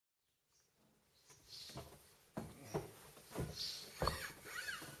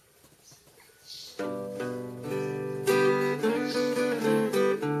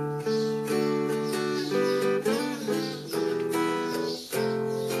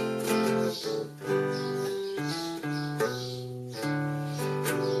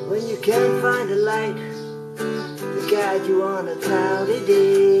can't find a light to guide you on a cloudy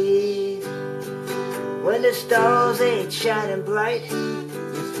day. When the stars ain't shining bright,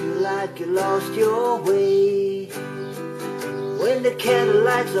 you feel like you lost your way. When the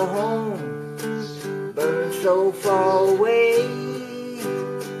candlelights are home, burn so far away,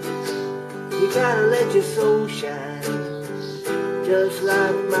 you gotta let your soul shine, just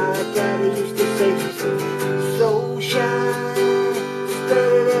like my daddy used to say. Soulshine, it's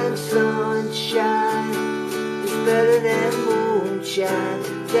better than sunshine, it's better than moonshine,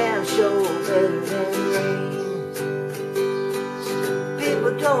 damn sure better than rain.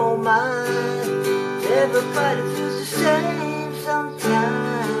 People don't mind, everybody feels the same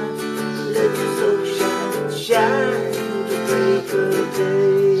sometimes. Let your soul shine, shine through the break of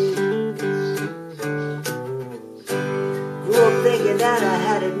day. Grew up thinking that I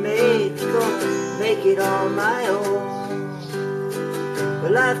had it made, gonna make it on my own.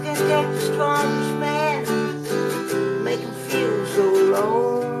 But life can take the strongest man, make him feel so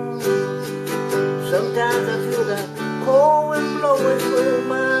alone. Sometimes I feel that cold wind blowing through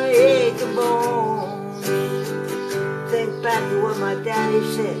my aching bones. Think back to what my daddy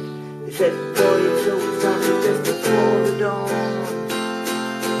said. He said, boy, it's always something just before the dawn.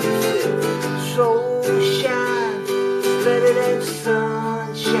 He said, soul shine, it's better than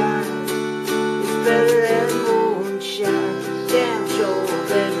sunshine, it's better than moonshine, damn sure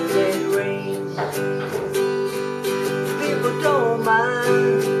better than rain. People don't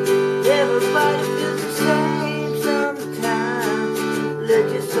mind, everybody feels the same sometimes. Let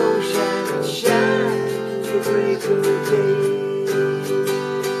your soul shine, shine to the break of day.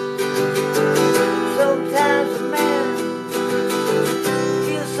 Sometimes a man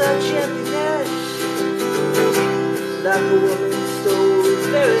feels such emptiness, like a woman's soul,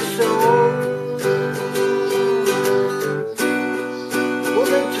 very soul.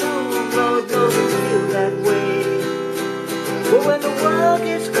 Woman too, Lord knows you feel that way. But when the world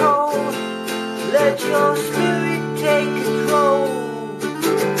gets cold, let your spirit take control.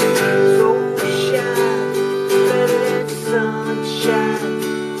 Soul shine, better than sunshine,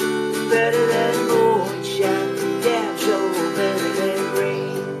 better than moonshine, damn sure better than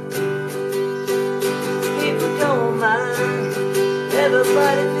rain. People don't mind,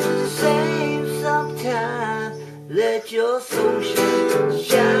 everybody feels the same sometimes. Let your soul shine,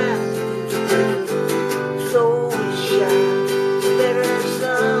 shine, soul shine, better than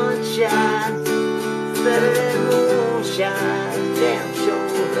sunshine, better than moonshine, damn sure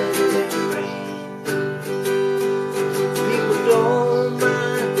better than rain. People don't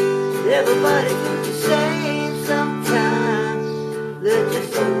mind, everybody feels the same sometimes. Let your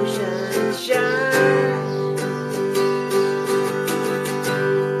soul shine.